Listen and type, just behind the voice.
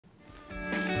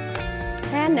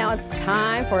And now it's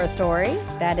time for a story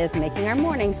that is making our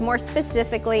mornings, more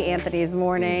specifically Anthony's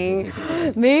morning.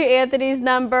 Meet Anthony's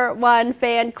 #1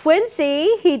 fan, Quincy.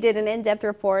 He did an in-depth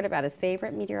report about his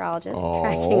favorite meteorologist,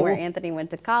 tracking where Anthony went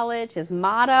to college, his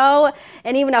motto,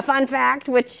 and even a fun fact,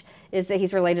 which is that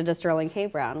he's related to Sterling K.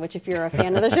 Brown, which if you're a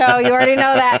fan of the show, you already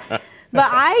know that. But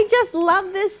I just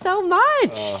love this so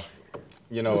much.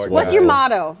 You know, what's your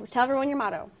motto? Tell everyone your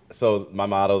motto. So my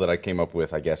motto that I came up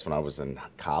with, I guess, when I was in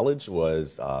college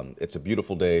was, it's a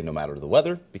beautiful day no matter the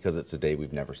weather, because it's a day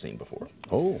we've never seen before.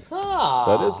 Oh,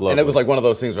 that is lovely. And it was like one of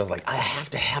those things where I was like, I have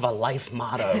to have a life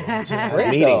motto. It's just a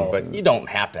meeting, but you don't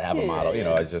have to have a motto. You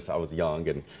know, I was young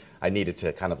and I needed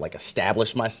to kind of like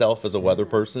establish myself as a weather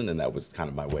person, and that was kind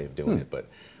of my way of doing it. But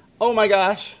oh my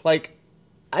gosh, like,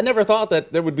 I never thought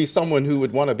that there would be someone who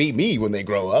would want to be me when they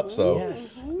grow up, so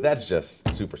that's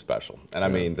just super special. And I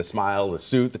mean, the smile, the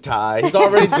suit, the tie, he's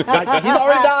already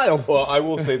dialed. Well, I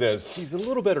will say this, he's a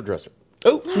little better dresser.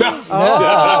 Oh, no.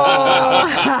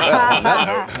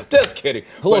 Just kidding.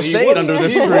 A little shade under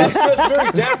this tree. He was dressed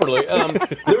very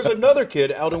dapperly. There's another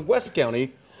kid out in West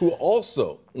County who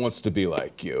also wants to be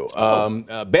like you.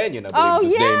 Banyan, I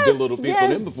believe is his name, did a little piece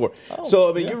on him before. So,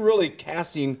 I mean, you're really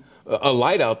casting a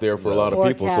light out there for a lot of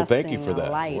people, so thank you for that.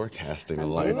 Forecasting a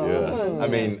light, yes. I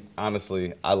mean,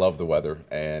 honestly, I love the weather,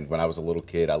 and when I was a little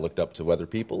kid, I looked up to weather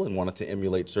people and wanted to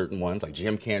emulate certain ones, like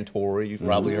Jim Cantori, you've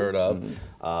probably heard of.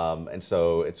 And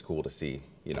so it's cool to see,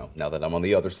 you know, now that I'm on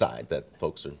the other side, that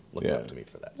folks are looking up to me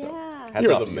for that. So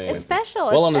You're the man. It's special.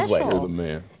 Well on his way. You're the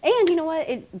man. And you know what?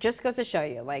 It just goes to show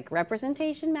you, like,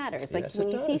 representation matters. Like, when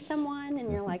you see someone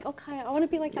and you're like, okay, I want to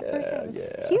be like that person.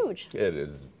 It's huge. It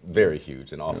is very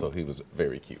huge, and also he was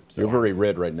very cute. So. You're very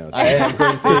red right now. I am,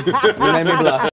 Quincy. Your name is Blush.